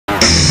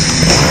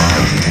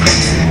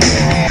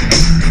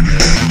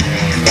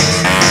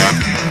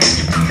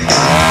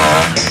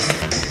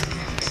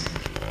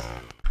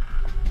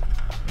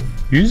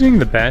Using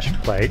the bash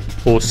plate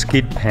or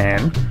skid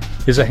pan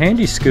is a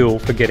handy skill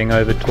for getting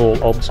over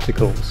tall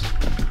obstacles.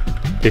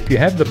 If you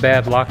have the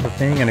bad luck of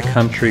being in a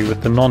country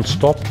with the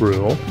non-stop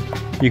rule,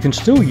 you can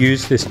still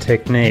use this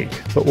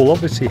technique, but will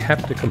obviously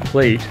have to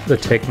complete the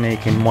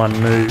technique in one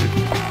move.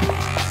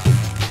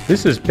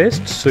 This is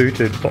best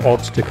suited for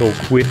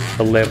obstacles with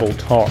a level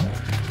top.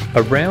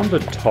 A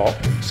rounded top,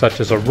 such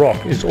as a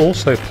rock, is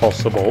also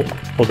possible,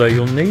 although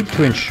you'll need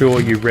to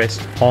ensure you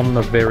rest on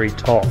the very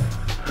top.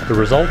 The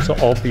results are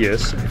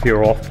obvious if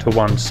you're off to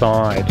one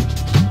side.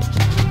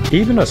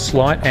 Even a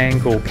slight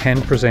angle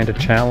can present a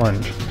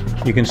challenge.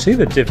 You can see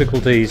the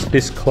difficulties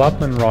this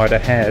clubman rider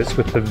has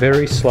with the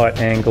very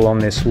slight angle on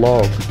this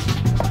log.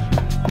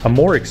 A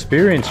more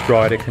experienced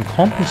rider can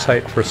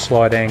compensate for a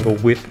slight angle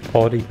with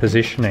body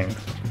positioning.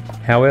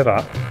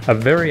 However, a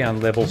very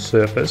unlevel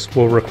surface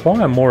will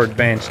require more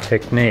advanced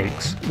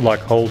techniques like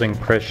holding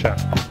pressure.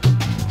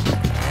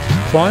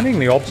 Climbing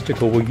the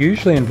obstacle will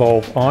usually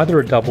involve either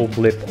a double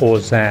blip or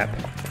zap.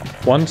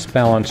 Once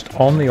balanced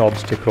on the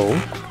obstacle,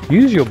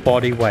 use your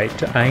body weight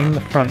to aim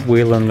the front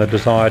wheel in the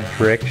desired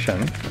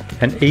direction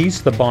and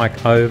ease the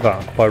bike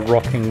over by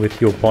rocking with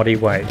your body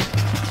weight.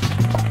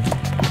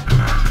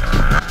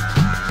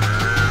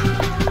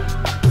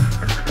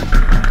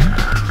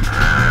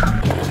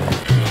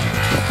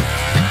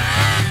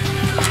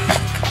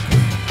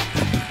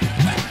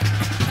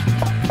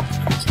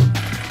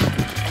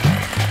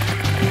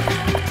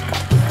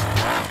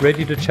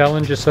 Ready to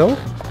challenge yourself?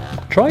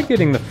 Try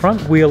getting the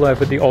front wheel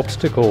over the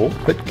obstacle,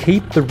 but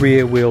keep the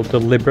rear wheel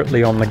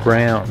deliberately on the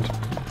ground.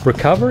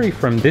 Recovery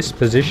from this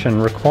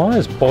position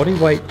requires body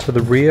weight to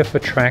the rear for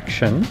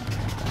traction,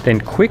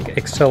 then quick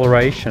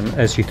acceleration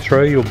as you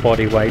throw your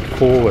body weight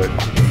forward.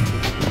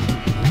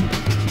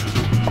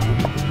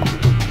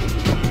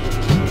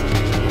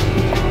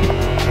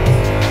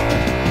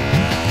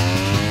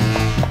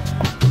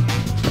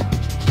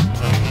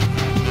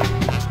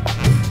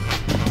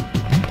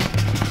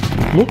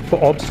 Look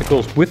for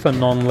obstacles with a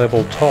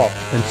non-level top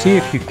and see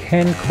if you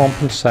can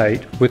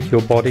compensate with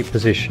your body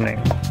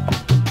positioning.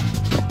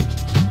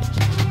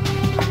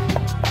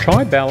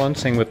 Try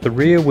balancing with the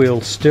rear wheel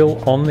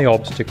still on the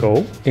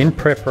obstacle in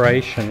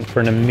preparation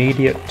for an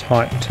immediate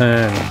tight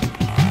turn.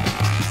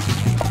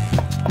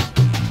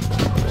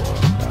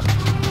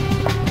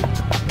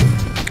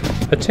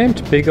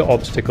 Attempt bigger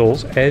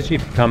obstacles as you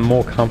become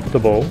more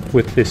comfortable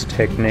with this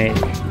technique.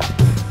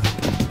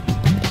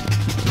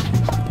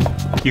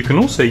 You can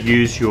also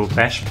use your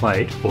bash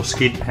plate or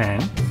skid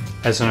pan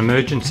as an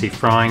emergency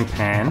frying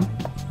pan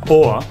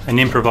or an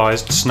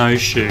improvised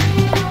snowshoe.